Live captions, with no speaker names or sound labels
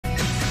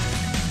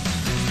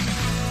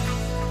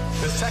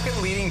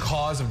second leading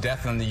cause of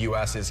death in the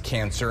U.S. is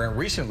cancer, and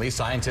recently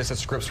scientists at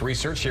Scripps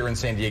Research here in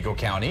San Diego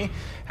County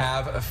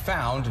have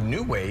found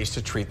new ways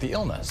to treat the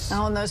illness.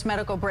 Oh, and those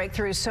medical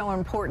breakthroughs so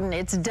important.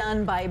 It's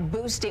done by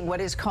boosting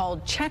what is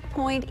called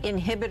checkpoint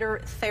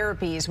inhibitor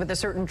therapies with a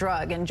certain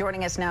drug. And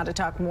joining us now to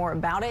talk more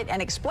about it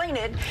and explain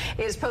it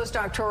is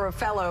postdoctoral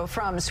fellow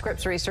from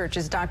Scripps Research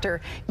is Dr.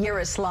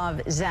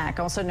 Yaroslav Zak,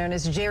 also known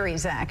as Jerry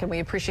Zak, and we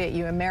appreciate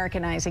you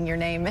Americanizing your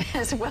name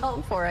as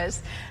well for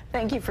us.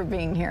 Thank you for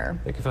being here.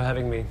 Thank you for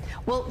having me.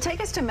 Well, take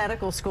us to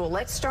medical school.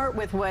 Let's start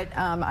with what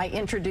I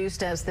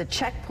introduced as the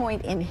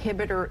checkpoint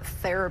inhibitor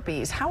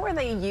therapies. How are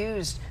they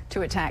used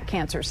to attack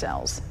cancer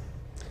cells?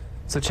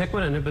 So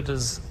checkpoint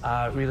inhibitors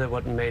are really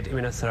what made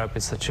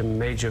immunotherapy such a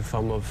major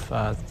form of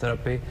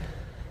therapy.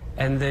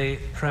 And they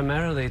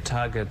primarily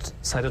target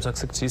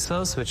cytotoxic T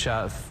cells, which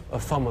are a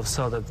form of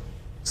cell that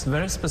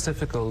very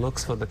specifically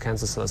looks for the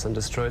cancer cells and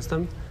destroys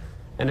them.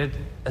 And it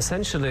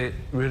essentially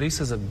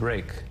releases a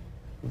brake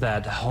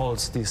that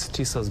holds these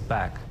T cells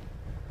back.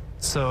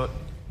 So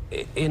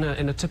in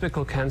a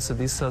typical cancer,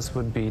 these cells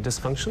would be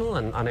dysfunctional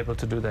and unable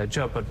to do their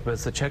job. But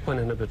with the checkpoint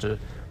inhibitor,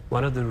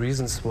 one of the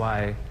reasons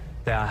why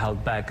they are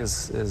held back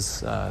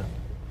is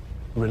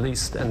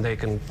released, and they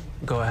can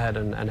go ahead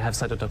and have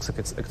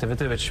cytotoxic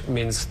activity, which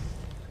means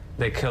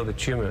they kill the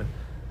tumor.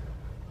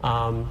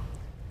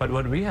 But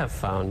what we have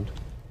found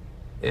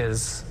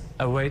is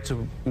a way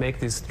to make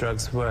these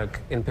drugs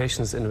work in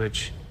patients in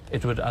which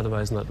it would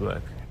otherwise not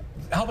work.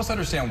 Help us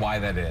understand why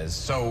that is.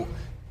 So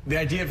the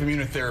idea of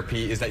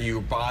immunotherapy is that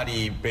your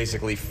body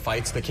basically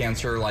fights the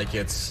cancer like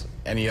it's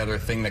any other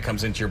thing that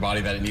comes into your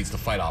body that it needs to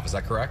fight off. Is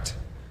that correct?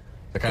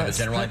 The kind of the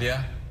general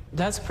idea?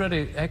 That's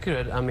pretty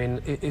accurate. I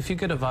mean, if you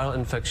get a viral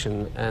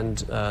infection and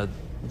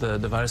the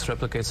virus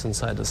replicates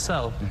inside the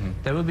cell,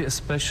 there will be a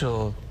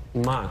special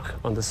mark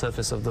on the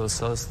surface of those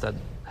cells that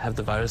have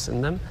the virus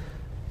in them.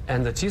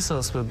 And the T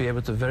cells will be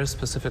able to very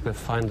specifically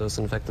find those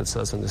infected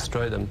cells and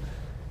destroy them.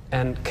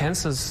 And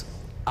cancers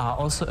are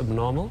also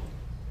abnormal.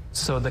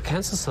 So the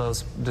cancer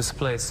cells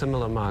display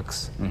similar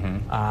marks.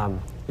 You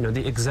know,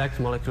 the exact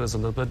molecule is a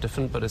little bit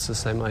different, but it's the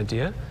same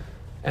idea.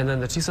 And then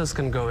the T cells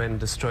can go in and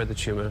destroy the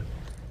tumor.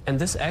 And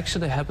this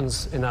actually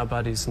happens in our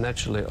bodies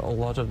naturally a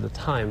lot of the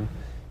time,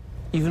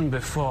 even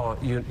before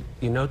you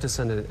notice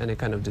any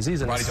kind of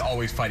disease. The body's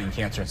always fighting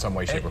cancer in some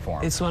way, shape, or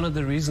form. It's one of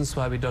the reasons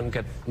why we don't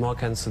get more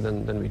cancer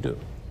than we do.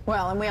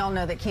 Well, and we all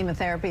know that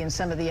chemotherapy and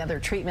some of the other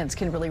treatments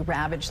can really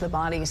ravage the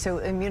body. So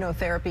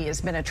immunotherapy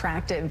has been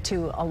attractive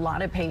to a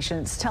lot of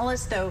patients. Tell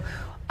us, though,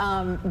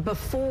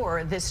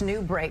 before this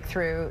new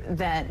breakthrough,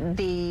 that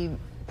the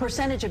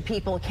percentage of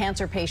people,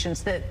 cancer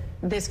patients, that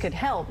this could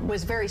help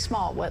was very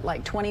small, what,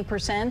 like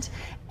 20%?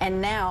 And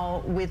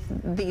now with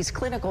these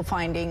clinical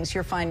findings,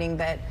 you're finding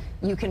that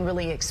you can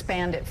really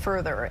expand it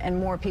further and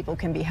more people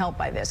can be helped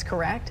by this,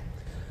 correct?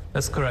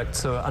 That's correct.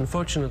 So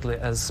unfortunately,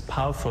 as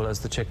powerful as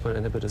the checkpoint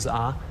inhibitors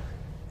are,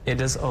 it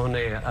is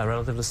only a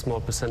relatively small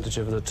percentage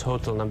of the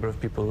total number of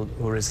people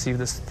who receive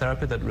this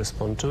therapy that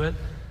respond to it.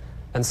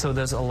 And so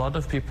there's a lot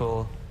of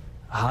people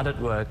hard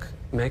at work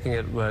making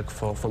it work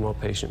for more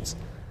patients.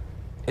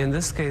 In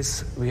this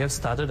case, we have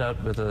started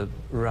out with a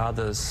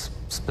rather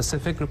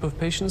specific group of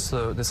patients.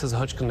 So this is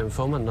Hodgkin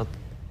lymphoma, not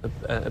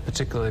a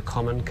particularly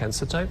common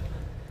cancer type.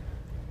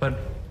 But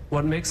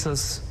what makes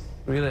us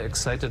really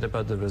excited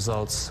about the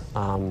results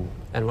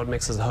and what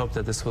makes us hope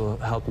that this will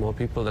help more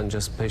people than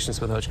just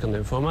patients with Hodgkin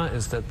lymphoma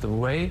is that the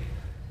way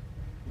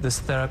this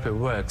therapy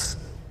works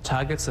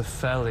targets a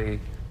fairly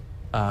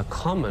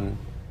common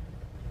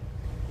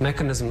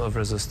mechanism of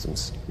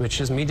resistance,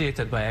 which is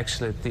mediated by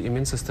actually the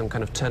immune system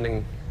kind of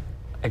turning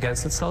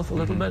against itself a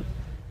little bit.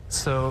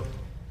 So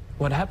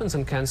what happens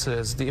in cancer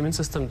is the immune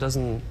system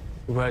doesn't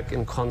work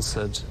in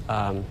concert,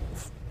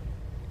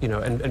 you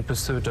know, in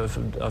pursuit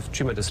of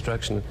tumor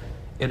destruction.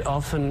 It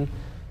often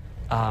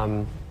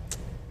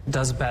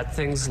does bad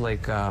things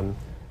like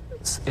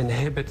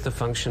inhibit the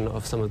function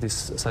of some of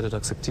these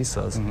cytotoxic T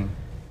cells.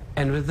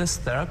 And with this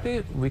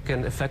therapy, we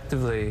can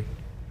effectively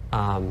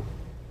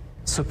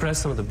suppress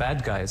some of the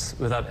bad guys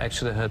without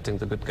actually hurting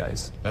the good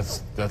guys.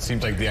 That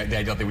seems like the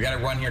ideal thing. We got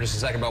to run here just a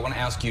second, but I want to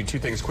ask you two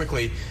things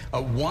quickly.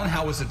 One,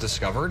 how was it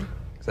discovered?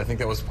 Because I think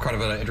that was kind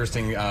of an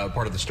interesting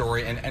part of the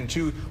story. And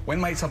two, when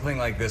might something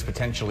like this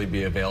potentially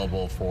be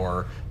available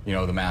for, you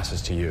know, the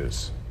masses to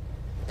use?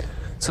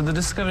 So the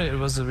discovery, it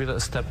was a really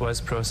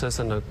stepwise process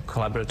and a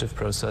collaborative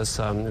process.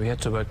 We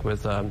had to work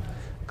with a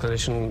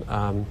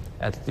clinician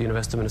at the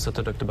University of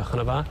Minnesota, Dr.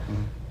 Bachanova,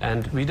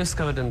 and we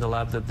discovered in the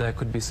lab that there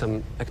could be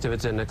some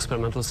activity in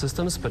experimental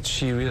systems, but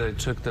she really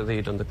took the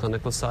lead on the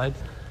clinical side.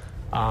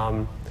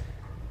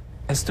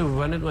 As to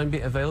when it might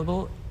be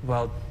available,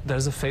 well,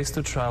 there's a phase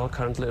 2 trial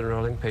currently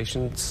enrolling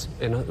patients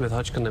with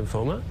Hodgkin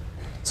lymphoma.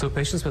 So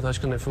patients with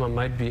Hodgkin lymphoma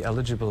might be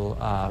eligible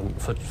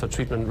for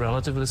treatment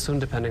relatively soon,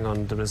 depending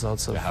on the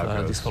results of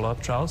these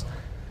follow-up trials.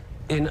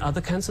 In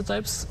other cancer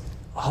types,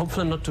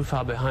 hopefully not too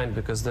far behind,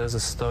 because there's a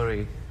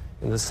story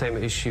in the same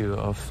issue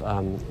of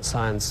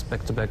Science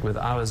back-to-back with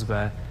ours,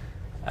 where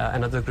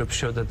another group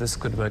showed that this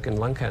could work in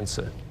lung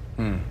cancer.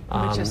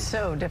 Which is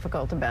so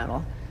difficult to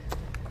battle.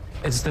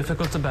 It's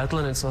difficult to battle,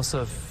 and it's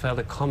also a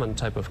fairly common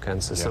type of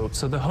cancer. Yeah.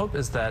 So the hope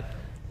is that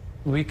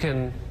we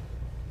can,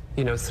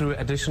 through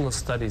additional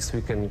studies,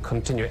 we can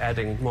continue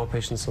adding more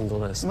patients on the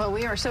list. Well,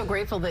 we are so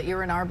grateful that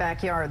you're in our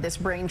backyard, this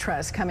Brain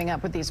Trust, coming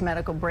up with these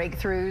medical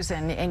breakthroughs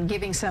and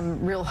giving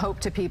some real hope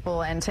to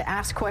people, and to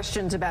ask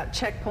questions about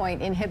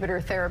checkpoint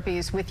inhibitor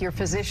therapies with your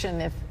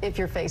physician if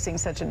you're facing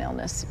such an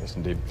illness. Yes,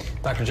 indeed.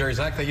 Dr. Jerry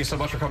Zak, thank you so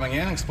much for coming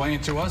in,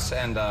 explaining to us,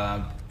 and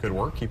good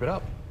work. Keep it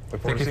up.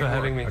 Thank you for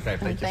having me. Okay,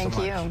 thank you so much.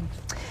 Thank you.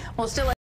 Well, still